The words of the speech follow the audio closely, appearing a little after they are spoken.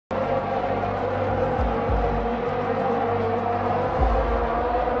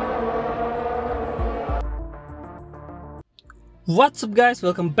What's up guys,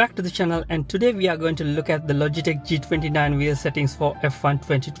 welcome back to the channel, and today we are going to look at the Logitech G29 wheel settings for F1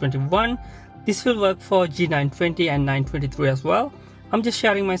 2021. This will work for G920 and 923 as well. I'm just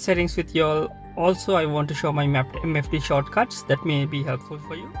sharing my settings with you all. Also, I want to show my mapped MFD shortcuts that may be helpful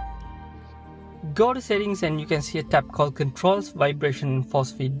for you. Go to settings and you can see a tab called controls, vibration and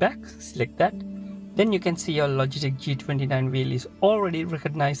force feedback. Select that. Then you can see your Logitech G29 wheel is already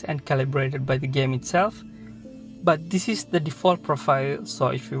recognized and calibrated by the game itself. But this is the default profile, so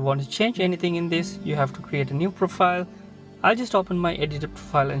if you want to change anything in this, you have to create a new profile. I'll just open my editor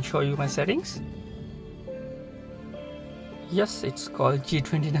profile and show you my settings. Yes, it's called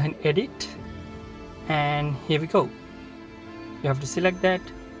G29 Edit, and here we go. You have to select that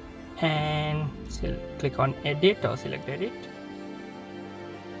and click on Edit or select Edit.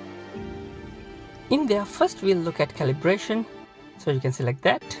 In there, first we'll look at calibration, so you can select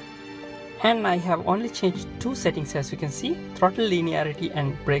that. And I have only changed two settings, as you can see, throttle linearity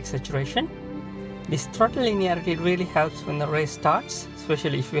and brake saturation. This throttle linearity really helps when the race starts,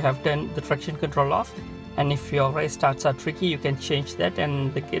 especially if you have turned the traction control off, and if your race starts are tricky, you can change that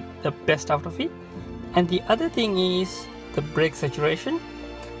and get the best out of it. And the other thing is the brake saturation.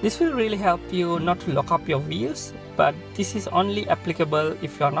 This will really help you not to lock up your wheels, but this is only applicable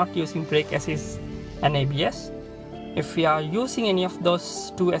if you are not using brake assist and ABS. If you are using any of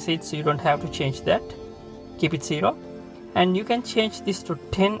those two assists, you don't have to change that. Keep it 0. And you can change this to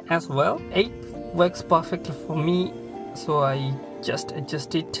 10 as well. 8 works perfectly for me, so I just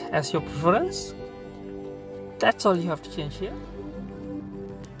adjust it as your preference. That's all you have to change here.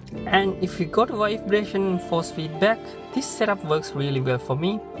 And if you go to vibration and force feedback, this setup works really well for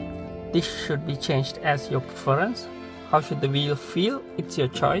me. This should be changed as your preference. How should the wheel feel? It's your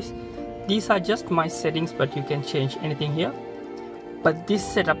choice. These are just my settings, but you can change anything here. But this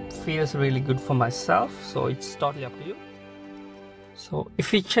setup feels really good for myself, so it's totally up to you. So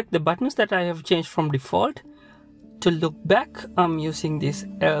if you check the buttons that I have changed from default, to look back, I'm using this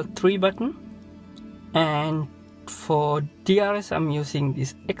L3 button. And for DRS, I'm using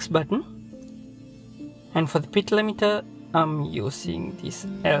this X button. And for the pit limiter, I'm using this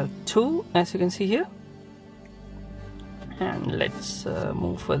L2, as you can see here. And let's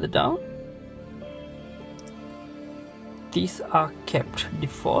move further down. These are kept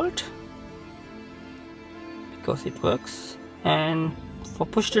default because it works. And for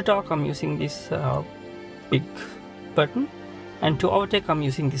push to talk, I'm using this big button, and to overtake, I'm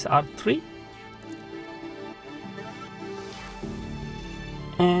using this R3.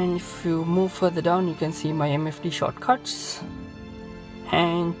 And if you move further down, you can see my MFD shortcuts.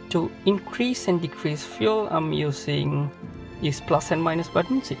 And to increase and decrease fuel, I'm using these plus and minus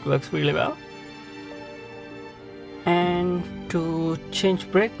buttons. It works really well. And to change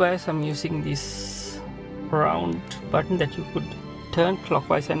brake bias, I'm using this round button that you could turn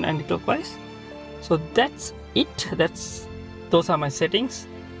clockwise and anti-clockwise. So that's it. Those are my settings,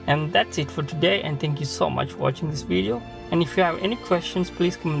 and that's it for today. And thank you so much for watching this video. And if you have any questions,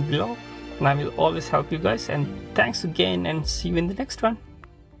 please comment below, and I will always help you guys. And thanks again, and see you in the next one.